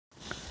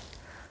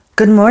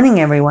Good morning,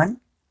 everyone.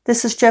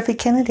 This is Jeffe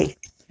Kennedy.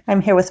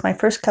 I'm here with my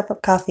first cup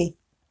of coffee.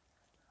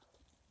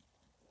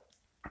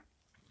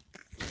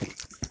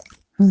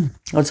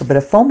 There's a bit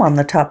of foam on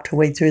the top to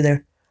wade through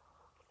there.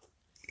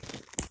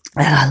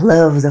 And I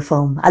love the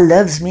foam. I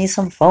loves me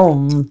some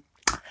foam.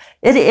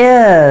 It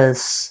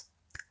is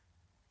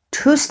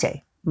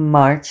Tuesday,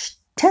 March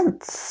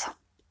 10th.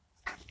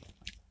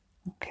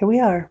 Here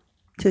we are,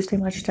 Tuesday,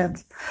 March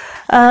 10th.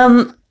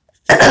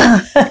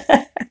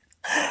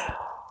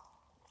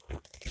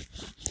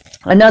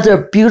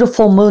 Another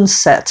beautiful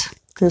moonset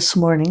this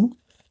morning.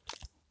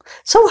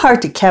 So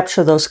hard to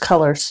capture those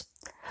colors.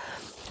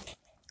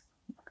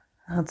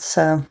 That's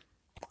I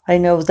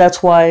know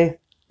that's why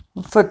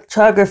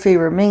photography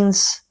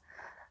remains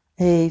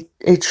a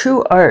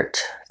true art,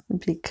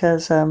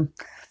 because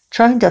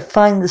trying to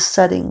find the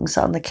settings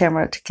on the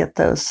camera to get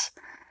those,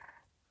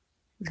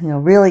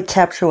 really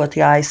capture what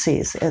the eye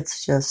sees.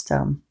 It's just,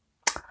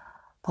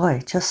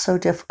 just so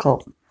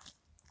difficult.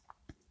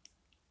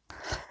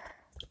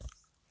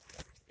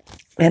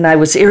 And I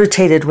was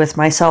irritated with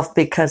myself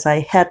because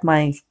I had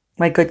my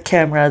good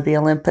camera, the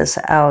Olympus,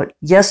 out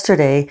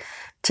yesterday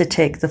to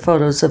take the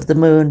photos of the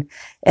moon,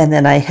 and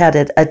then I had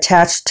it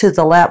attached to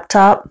the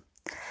laptop,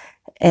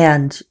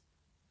 and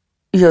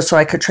so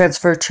I could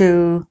transfer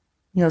to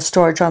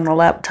storage on the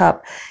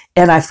laptop.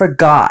 And I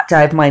forgot.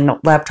 I have my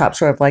laptop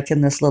sort of like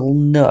in this little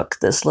nook,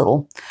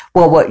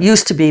 what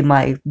used to be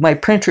my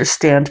printer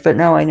stand, but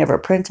now I never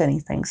print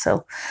anything.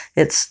 So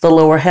it's the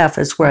lower half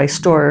is where I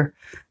store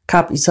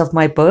copies of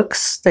my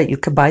books that you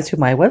can buy through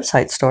my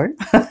website store.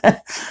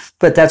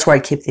 But that's where I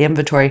keep the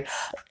inventory.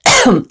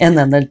 And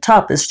then the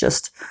top is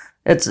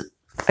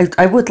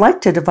I would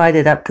like to divide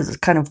it up because it's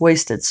kind of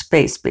wasted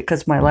space,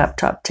 because my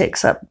laptop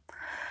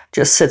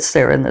just sits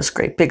there in this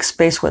great big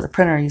space where the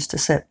printer used to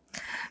sit.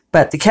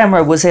 But the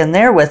camera was in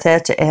there with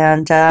it,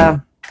 and I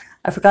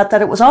forgot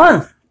that it was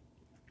on.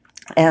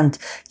 And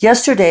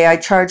yesterday I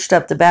charged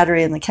up the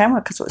battery in the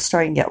camera because it was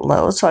starting to get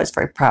low, so I was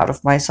very proud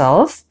of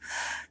myself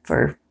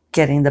for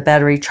getting the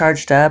battery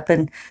charged up,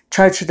 and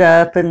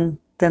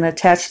then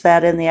attached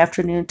that in the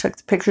afternoon, took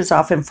the pictures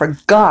off and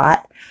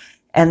forgot.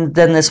 And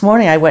then this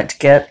morning I went to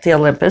get the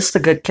Olympus, the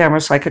good camera,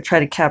 so I could try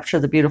to capture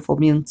the beautiful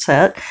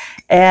moonset.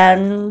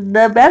 And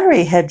the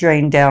battery had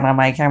drained down on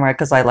my camera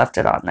because I left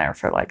it on there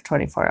for like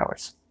 24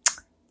 hours.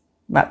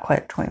 Not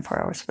quite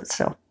 24 hours, but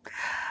still.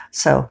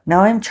 So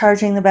now I'm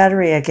charging the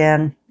battery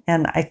again,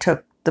 and I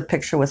took the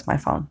picture with my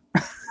phone.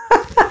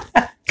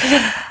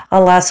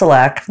 Alas,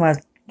 alack, my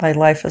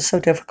life is so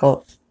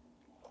difficult.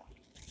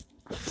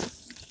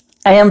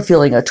 I am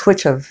feeling a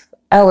twitch of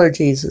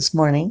allergies this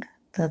morning,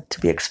 to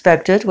be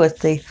expected with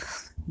the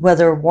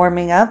weather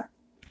warming up.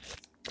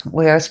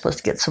 We are supposed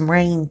to get some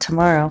rain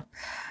tomorrow.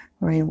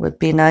 Rain would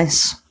be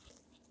nice.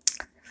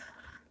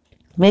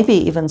 Maybe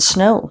even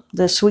snow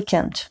this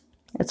weekend.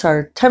 It's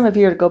our time of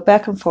year to go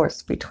back and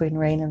forth between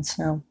rain and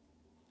snow.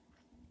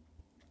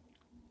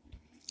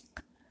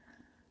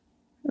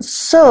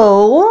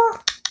 So,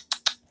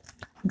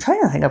 I'm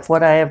trying to think of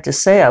what I have to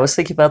say. I was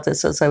thinking about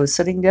this as I was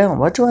sitting down.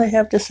 What do I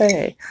have to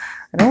say?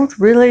 I don't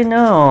really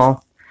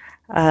know.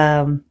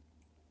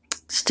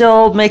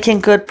 Still making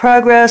good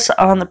progress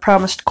on The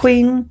Promised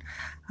Queen.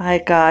 I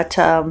got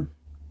my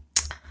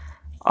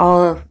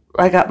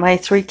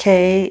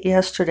 3K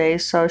yesterday,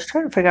 so I was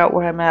trying to figure out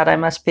where I'm at. I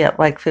must be at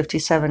like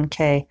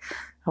 57K.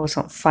 I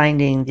wasn't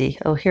finding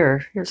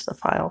here's the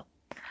file.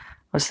 I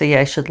was thinking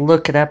I should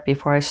look it up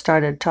before I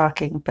started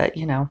talking, but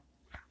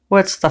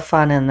what's the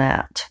fun in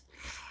that?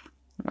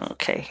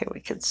 Okay, here we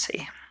can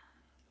see.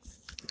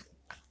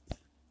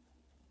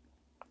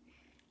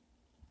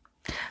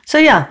 So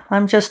yeah,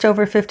 I'm just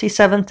over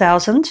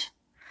 57,000.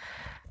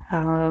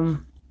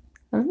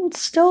 It's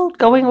still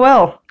going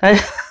well.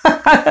 I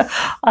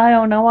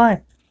don't know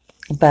why.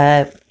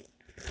 But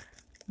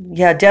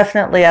yeah,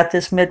 definitely at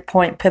this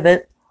midpoint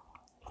pivot.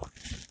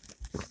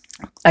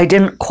 I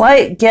didn't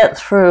quite get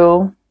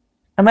through.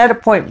 I'm at a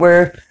point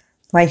where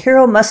my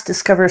hero must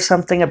discover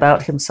something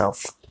about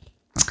himself.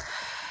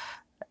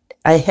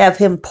 I have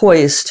him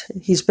poised.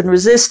 He's been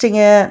resisting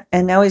it,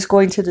 and now he's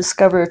going to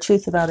discover a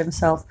truth about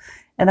himself.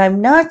 And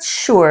I'm not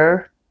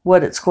sure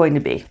what it's going to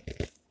be.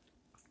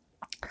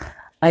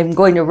 I'm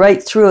going to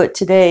write through it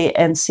today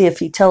and see if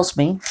he tells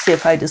me, see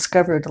if I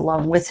discover it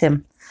along with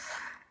him.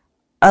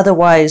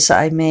 Otherwise,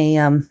 I may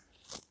have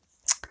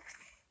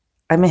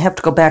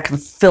to go back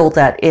and fill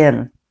that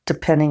in,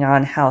 depending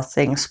on how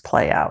things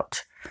play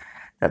out.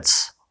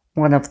 That's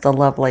one of the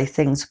lovely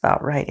things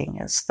about writing,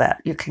 is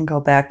that you can go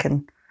back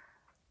and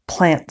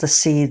plant the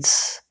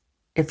seeds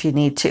if you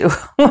need to.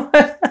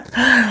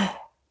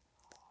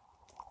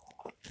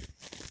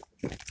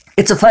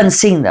 It's a fun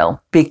scene, though,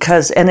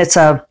 and it's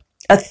a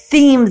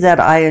theme that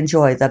I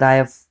enjoy, that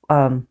I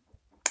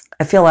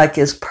feel like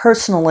is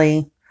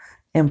personally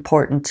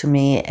important to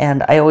me,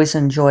 and I always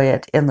enjoy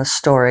it in the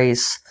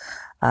stories.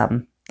 I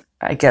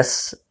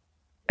guess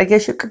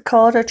you could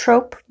call it a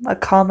trope, a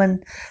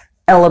common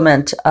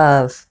element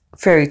of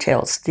fairy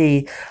tales,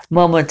 the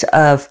moment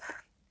of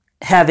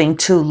having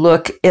to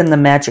look in the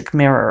magic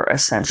mirror,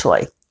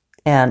 essentially,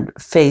 and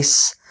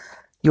face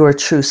your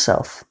true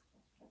self.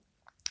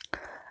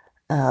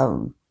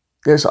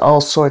 There's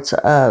all sorts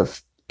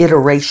of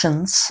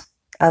iterations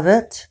of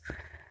it.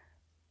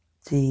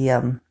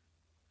 In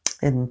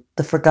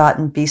The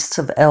Forgotten Beasts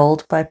of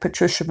Eld by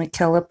Patricia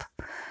McKillop,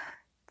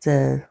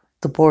 the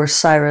boar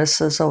Cyrus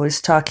is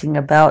always talking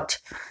about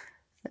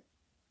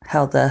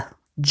how the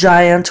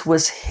giant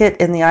was hit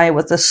in the eye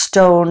with a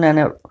stone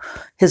and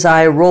his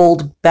eye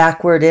rolled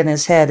backward in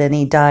his head and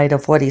he died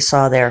of what he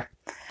saw there.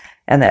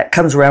 And that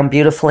comes around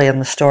beautifully in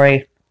the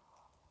story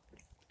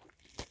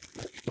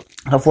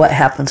of what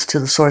happens to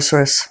the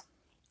sorceress.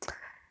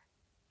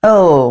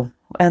 Oh,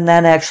 and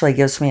that actually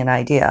gives me an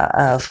idea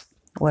of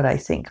what I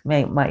think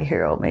my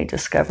hero may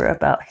discover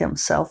about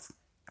himself.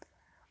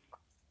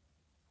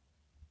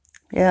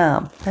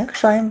 Yeah,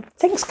 actually,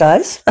 thanks,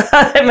 guys.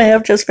 I may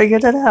have just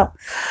figured it out.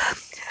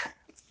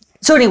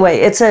 So anyway,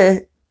 it's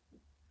a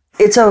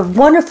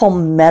wonderful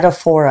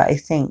metaphor, I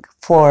think,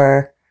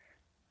 for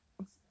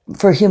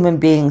human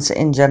beings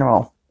in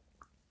general.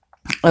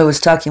 I was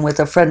talking with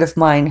a friend of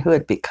mine who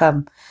had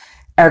become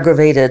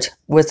aggravated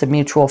with a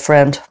mutual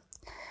friend,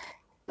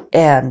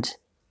 and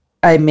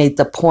I made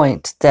the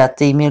point that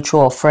the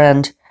mutual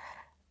friend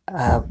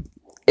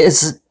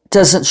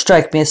doesn't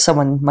strike me as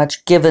someone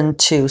much given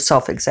to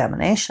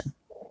self-examination,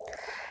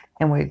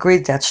 and we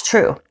agreed that's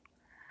true.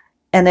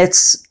 And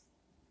it's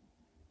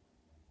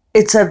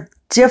a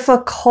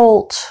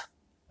difficult.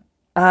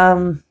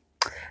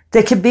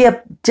 They can be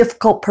a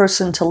difficult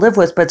person to live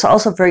with, but it's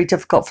also very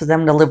difficult for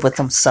them to live with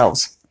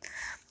themselves.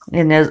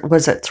 And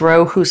was it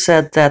Thoreau who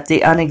said that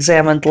the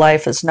unexamined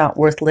life is not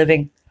worth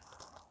living?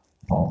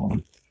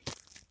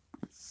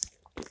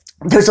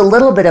 There's a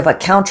little bit of a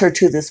counter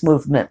to this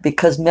movement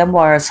because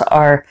memoirs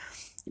are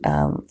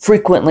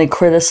frequently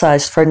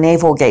criticized for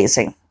navel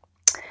gazing,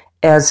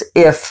 as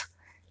if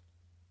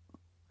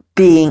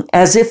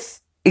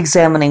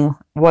examining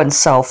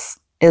oneself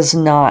is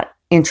not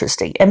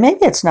interesting. And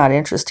maybe it's not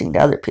interesting to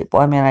other people.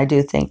 I mean, I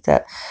do think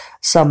that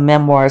some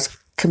memoirs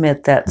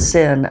commit that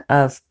sin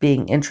of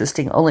being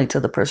interesting only to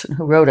the person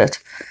who wrote it.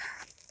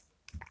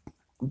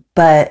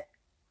 But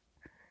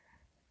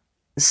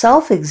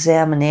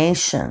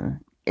self-examination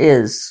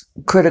is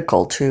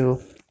critical to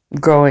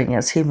growing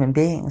as human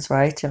beings,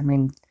 right? I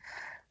mean,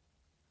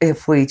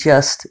 if we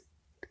just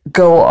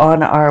go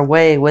on our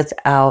way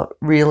without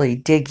really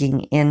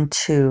digging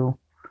into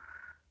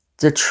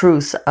the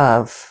truth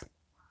of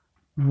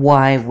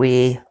why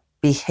we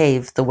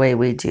behave the way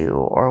we do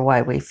or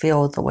why we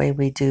feel the way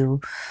we do,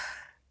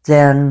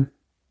 then,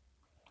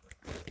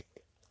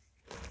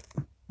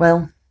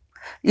 well,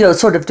 it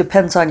sort of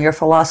depends on your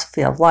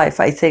philosophy of life.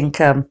 I think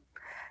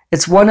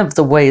it's one of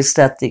the ways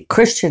that the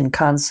Christian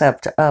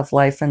concept of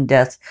life and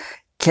death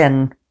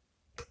can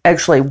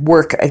actually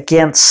work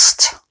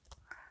against,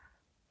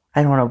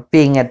 I don't know,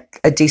 being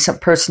a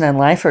decent person in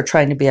life or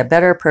trying to be a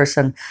better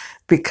person,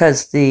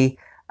 because the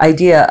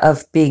idea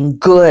of being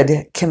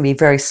good can be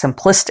very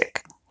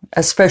simplistic,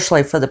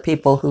 especially for the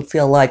people who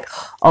feel like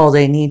all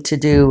they need to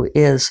do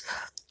is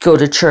go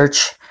to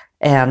church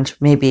and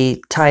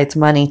maybe tithe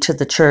money to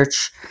the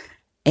church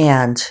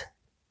and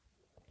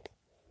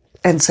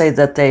say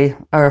that they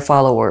are a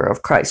follower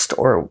of Christ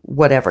or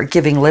whatever,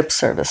 giving lip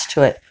service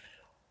to it.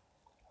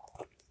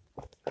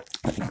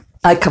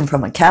 I come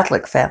from a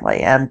Catholic family,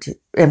 and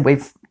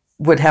we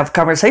would have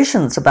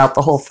conversations about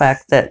the whole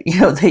fact that,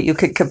 that you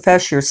could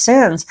confess your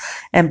sins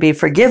and be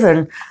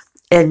forgiven,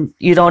 and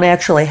you don't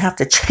actually have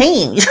to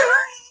change.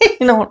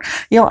 You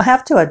don't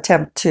have to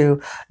attempt to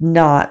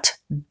not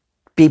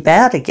be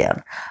bad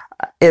again.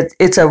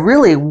 It's a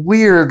really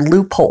weird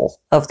loophole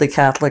of the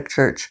Catholic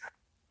Church,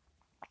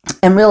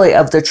 and really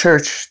of the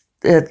church.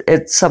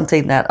 It's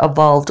something that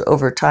evolved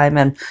over time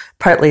and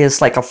partly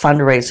is like a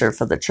fundraiser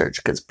for the church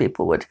because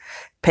people would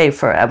pay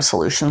for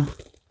absolution.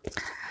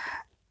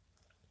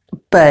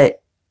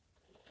 But,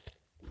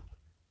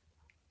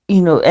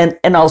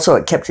 and also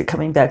it kept you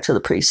coming back to the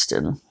priest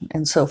and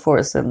so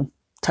forth, and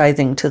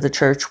tithing to the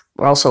church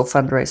were also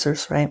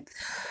fundraisers, right?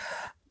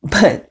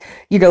 But,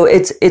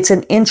 it's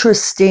an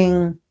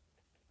interesting,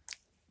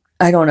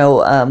 I don't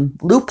know,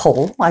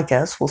 loophole, I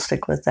guess, we'll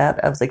stick with that,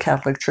 of the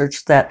Catholic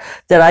Church, that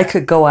I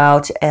could go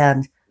out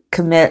and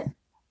commit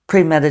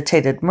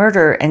premeditated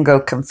murder and go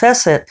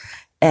confess it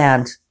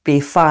and be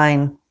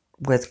fine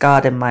with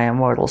God and my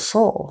immortal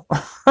soul.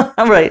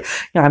 Right?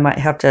 I might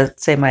have to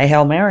say my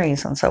Hail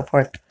Marys and so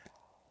forth.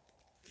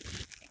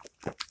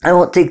 I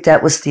don't think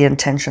that was the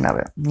intention of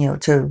it,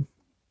 to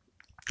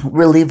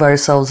relieve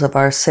ourselves of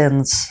our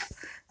sins.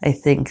 I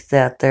think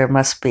that there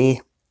must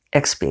be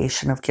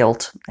expiation of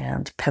guilt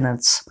and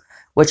penance,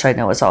 which I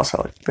know is also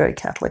a very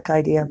Catholic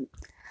idea.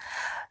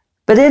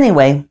 But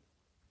anyway,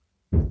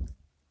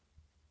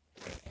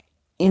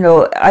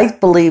 I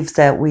believe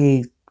that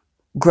we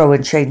grow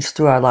and change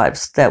through our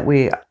lives,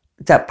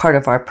 that part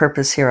of our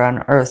purpose here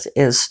on earth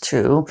is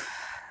to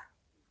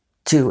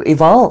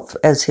evolve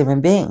as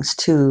human beings,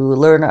 to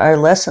learn our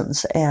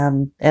lessons,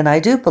 and I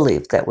do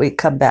believe that we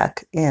come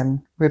back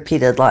in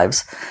repeated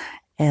lives,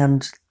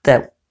 and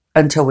that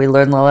until we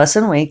learn the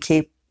lesson, we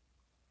keep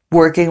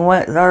working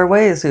our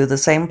way through the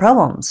same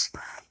problems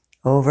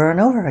over and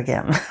over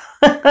again.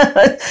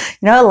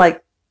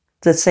 Like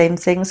the same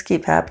things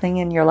keep happening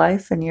in your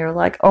life and you're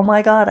like, oh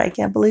my God, I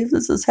can't believe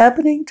this is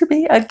happening to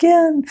me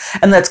again.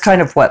 And that's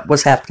kind of what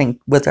was happening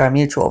with our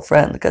mutual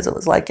friend, because it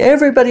was like,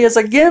 everybody is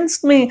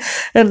against me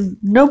and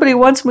nobody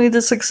wants me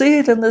to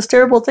succeed and this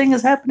terrible thing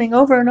is happening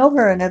over and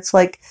over. And it's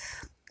like,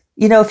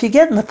 if you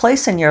get in the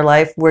place in your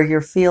life where you're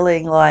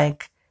feeling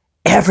like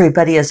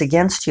everybody is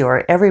against you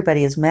or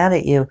everybody is mad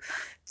at you,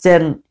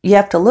 then you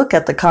have to look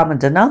at the common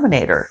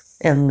denominator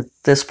in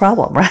this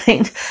problem,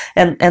 right?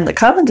 And the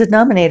common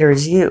denominator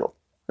is you.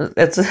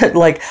 It's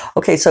like,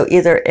 okay, so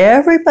either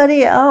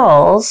everybody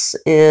else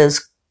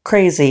is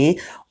crazy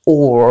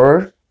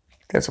or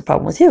there's a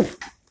problem with you.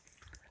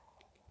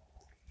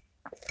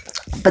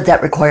 But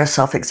that requires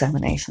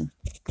self-examination,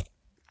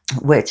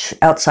 which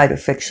outside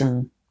of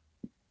fiction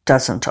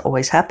doesn't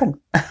always happen.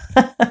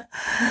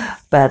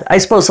 But I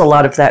suppose a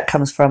lot of that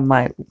comes from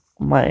my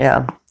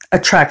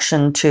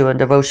attraction to and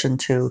devotion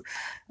to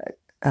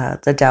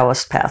the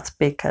Taoist path,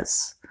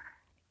 because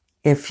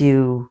if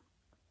the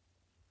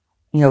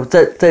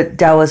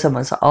Taoism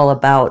is all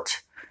about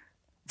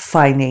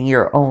finding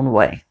your own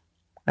way,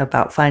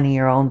 about finding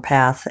your own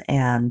path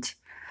and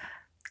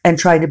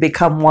trying to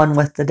become one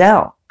with the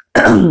Tao,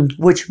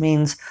 which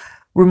means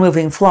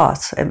removing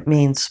flaws. It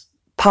means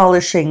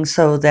polishing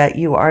so that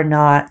you are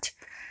not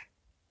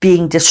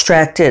being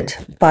distracted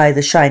by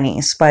the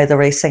shinies, by the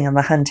racing and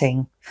the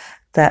hunting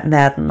that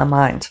madden the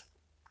mind.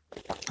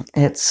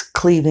 It's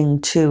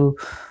cleaving to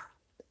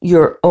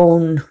your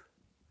own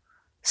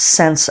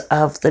sense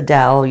of the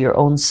Tao, your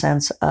own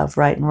sense of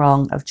right and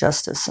wrong, of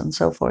justice, and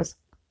so forth.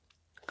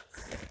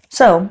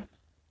 So,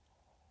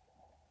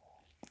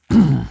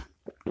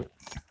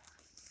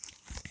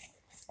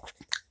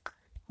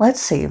 let's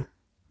see.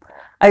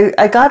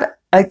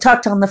 I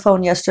talked on the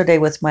phone yesterday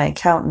with my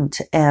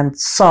accountant and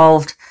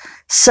solved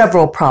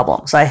several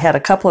problems. I had a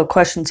couple of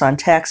questions on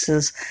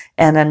taxes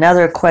and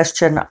another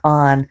question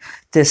on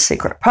this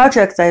secret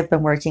project that I've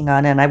been working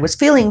on. And I was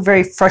feeling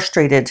very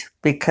frustrated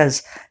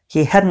because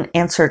he hadn't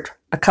answered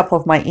a couple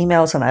of my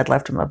emails and I'd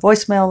left him a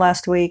voicemail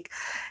last week.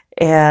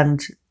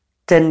 And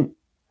then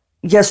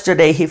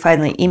yesterday he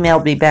finally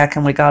emailed me back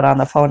and we got on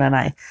the phone and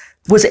I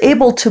was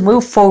able to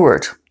move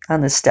forward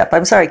on this step.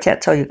 I'm sorry I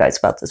can't tell you guys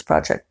about this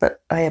project,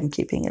 but I am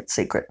keeping it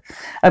secret.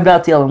 I'm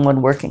not the only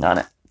one working on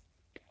it.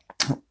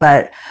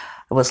 But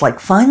it was like,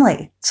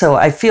 finally. So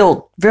I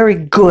feel very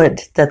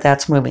good that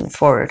that's moving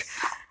forward.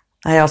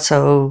 I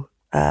also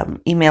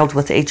emailed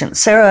with Agent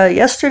Sarah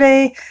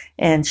yesterday,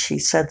 and she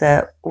said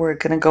that we're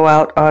going to go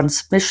out on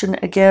submission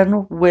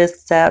again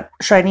with that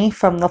shiny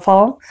from the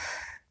fall,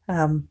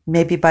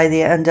 maybe by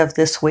the end of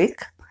this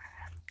week.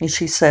 And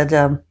she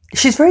said,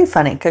 she's very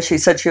funny because she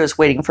said she was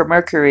waiting for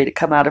Mercury to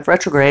come out of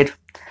retrograde.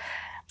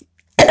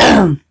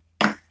 And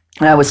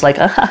I was like,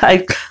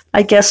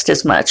 I guessed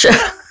as much.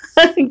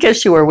 I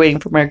guess you were waiting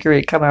for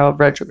Mercury to come out of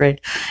retrograde.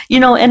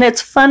 And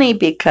it's funny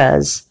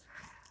because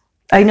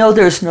I know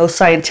there's no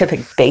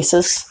scientific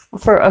basis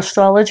for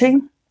astrology,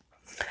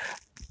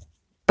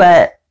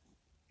 but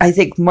I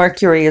think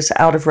Mercury is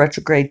out of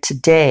retrograde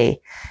today.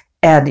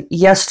 And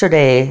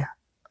yesterday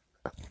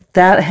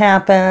that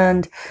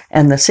happened,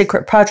 and the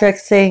secret project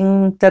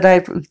thing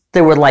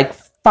there were like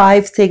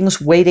 5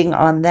 things waiting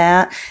on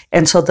that.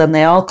 And so then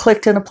they all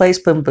clicked into place,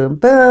 boom, boom,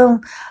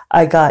 boom.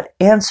 I got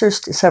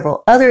answers to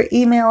several other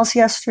emails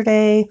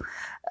yesterday.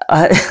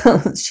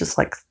 It's just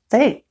like,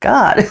 thank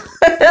God.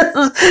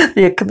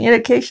 The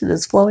communication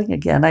is flowing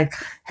again. I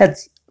had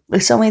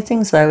so many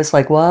things that I was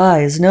like, why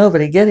is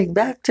nobody getting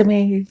back to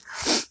me?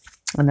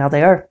 And now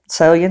they are.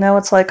 So,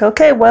 it's like,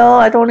 okay, well,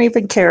 I don't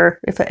even care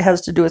if it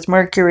has to do with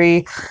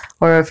Mercury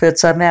or if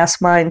it's a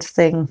mass mind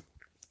thing.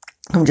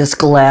 I'm just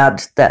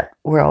glad that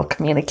we're all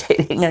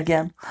communicating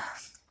again.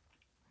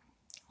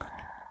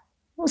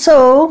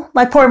 So,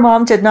 my poor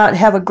mom did not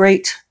have a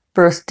great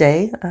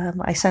birthday.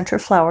 I sent her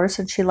flowers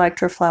and she liked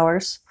her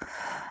flowers.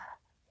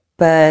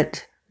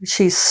 But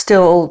she's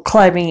still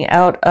climbing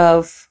out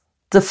of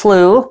the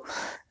flu.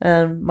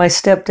 And my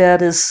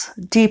stepdad is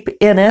deep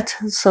in it.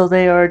 So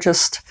they are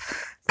just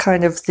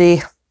kind of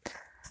the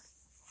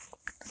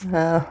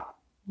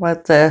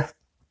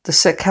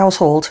sick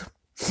household.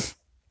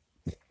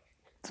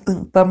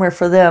 Bummer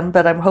for them,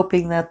 but I'm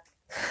hoping that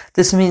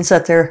this means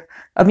that their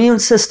immune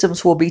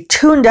systems will be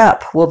tuned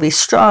up, will be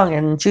strong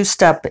and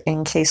juiced up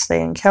in case they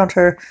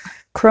encounter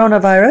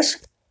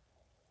coronavirus.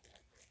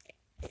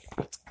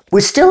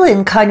 We're still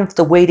in kind of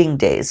the waiting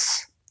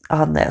days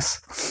on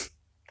this.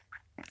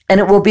 And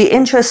it will be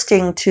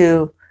interesting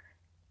to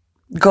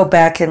go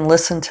back and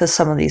listen to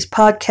some of these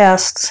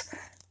podcasts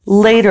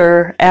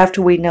later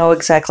after we know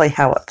exactly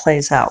how it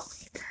plays out.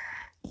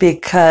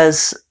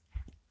 Because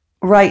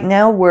right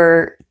now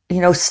we're,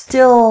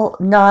 still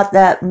not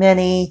that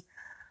many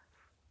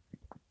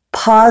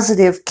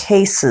positive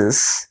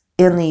cases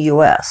in the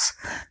U.S.,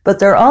 but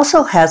there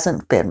also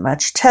hasn't been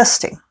much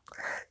testing.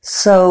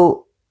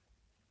 So,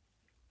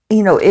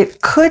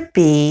 it could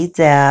be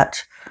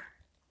that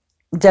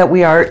that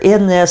we are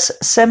in this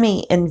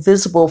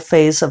semi-invisible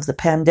phase of the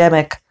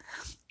pandemic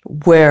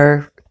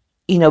where,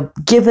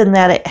 given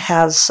that it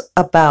has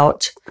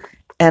about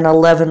an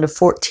 11 to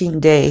 14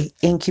 day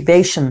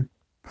incubation,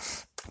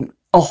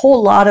 a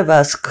whole lot of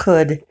us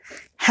could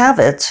have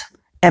it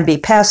and be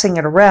passing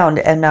it around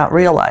and not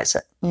realize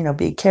it,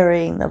 be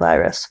carrying the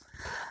virus.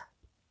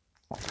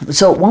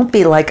 So it won't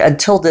be like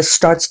until this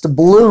starts to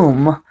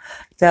bloom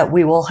that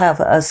we will have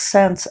a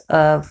sense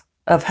of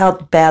how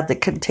bad the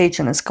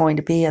contagion is going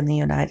to be in the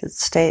United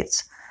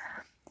States.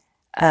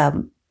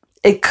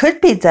 It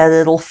could be that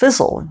it'll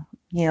fizzle,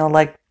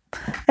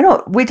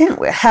 we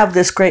didn't have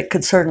this great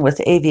concern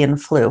with avian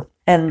flu,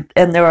 and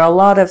there are a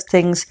lot of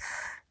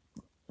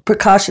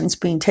precautions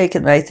being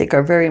taken that I think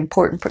are very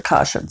important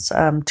precautions.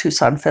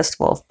 Tucson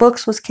Festival of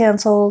Books was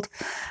canceled.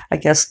 I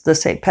guess the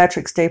St.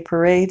 Patrick's Day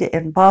Parade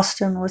in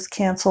Boston was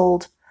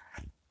canceled.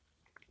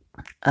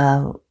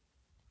 A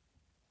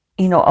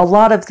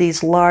lot of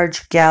these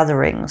large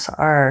gatherings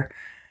are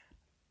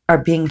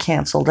being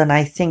canceled, and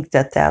I think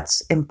that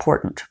that's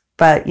important.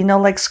 But,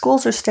 like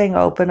schools are staying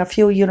open. A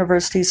few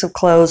universities have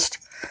closed.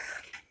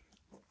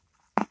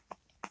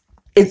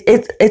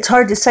 It's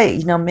hard to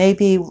say.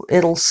 Maybe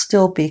it'll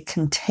still be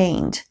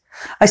contained.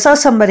 I saw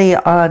somebody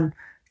on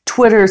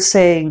Twitter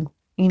saying,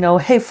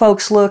 hey,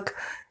 folks, look,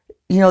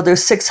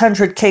 there's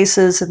 600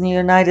 cases in the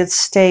United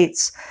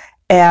States,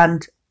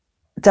 and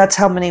that's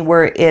how many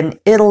were in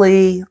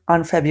Italy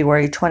on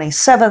February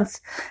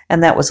 27th,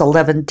 and that was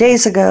 11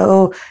 days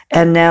ago,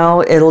 and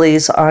now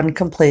Italy's on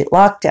complete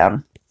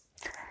lockdown.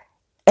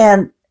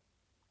 And,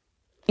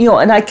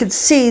 and I could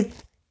see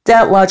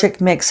that logic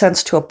makes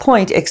sense to a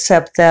point,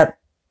 except that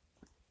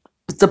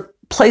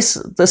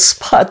the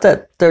spot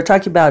that they're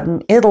talking about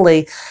in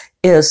Italy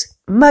is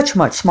much,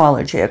 much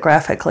smaller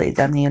geographically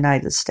than the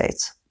United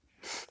States.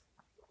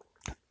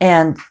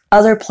 And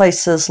other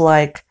places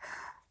like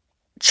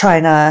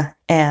China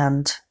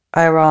and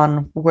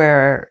Iran,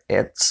 where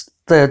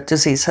the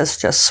disease has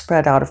just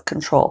spread out of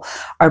control,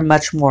 are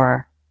much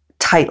more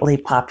tightly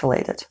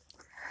populated.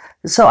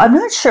 So I'm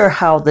not sure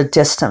how the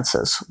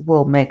distances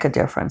will make a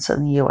difference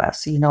in the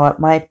U.S. It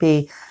might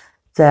be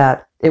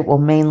that it will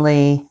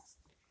mainly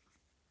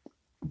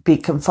be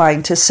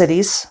confined to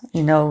cities,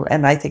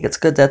 and I think it's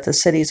good that the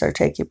cities are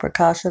taking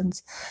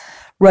precautions.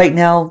 Right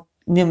now,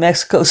 New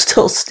Mexico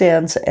still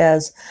stands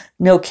as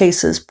no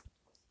cases,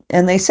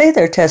 and they say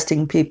they're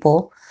testing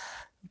people,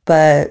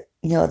 but,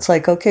 it's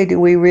like, okay, do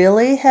we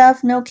really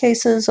have no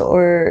cases,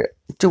 or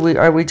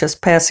are we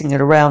just passing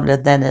it around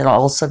and then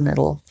all of a sudden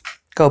it'll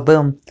go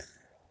boom?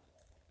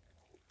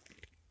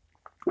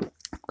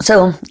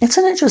 So it's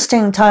an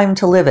interesting time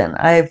to live in.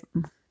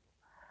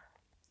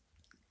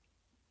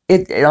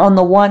 On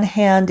the one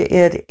hand,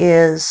 it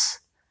is,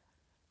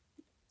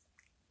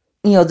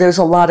 there's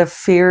a lot of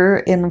fear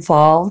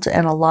involved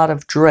and a lot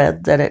of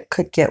dread that it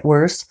could get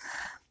worse.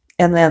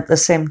 And then at the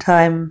same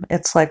time,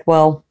 it's like,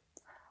 well,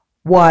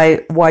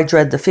 why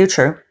dread the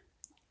future?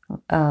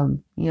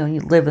 You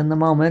live in the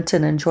moment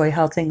and enjoy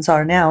how things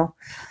are now.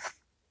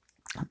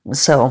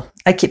 So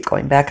I keep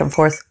going back and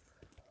forth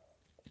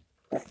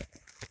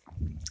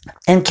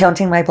and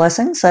counting my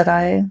blessings that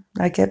I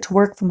get to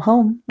work from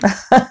home.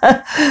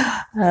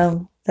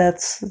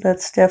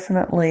 That's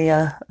definitely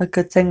a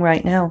good thing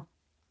right now.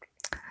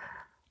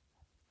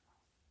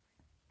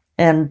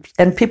 And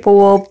people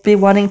will be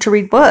wanting to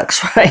read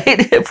books,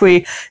 right? If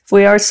we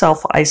are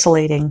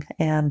self-isolating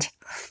and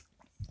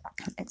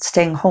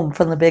staying home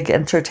from the big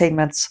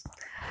entertainments.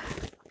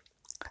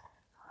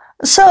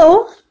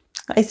 So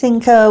I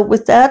think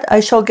with that,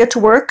 I shall get to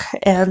work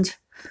and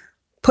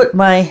put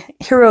my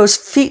hero's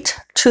feet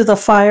to the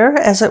fire,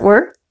 as it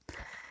were.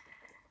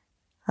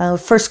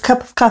 First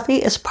Cup of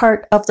Coffee is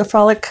part of the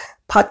Frolic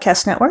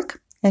Podcast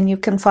Network, and you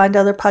can find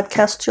other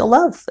podcasts you'll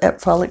love at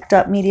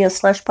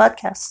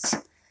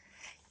frolic.media/podcasts.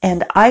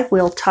 And I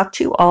will talk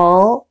to you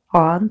all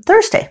on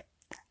Thursday.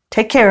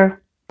 Take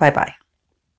care. Bye-bye.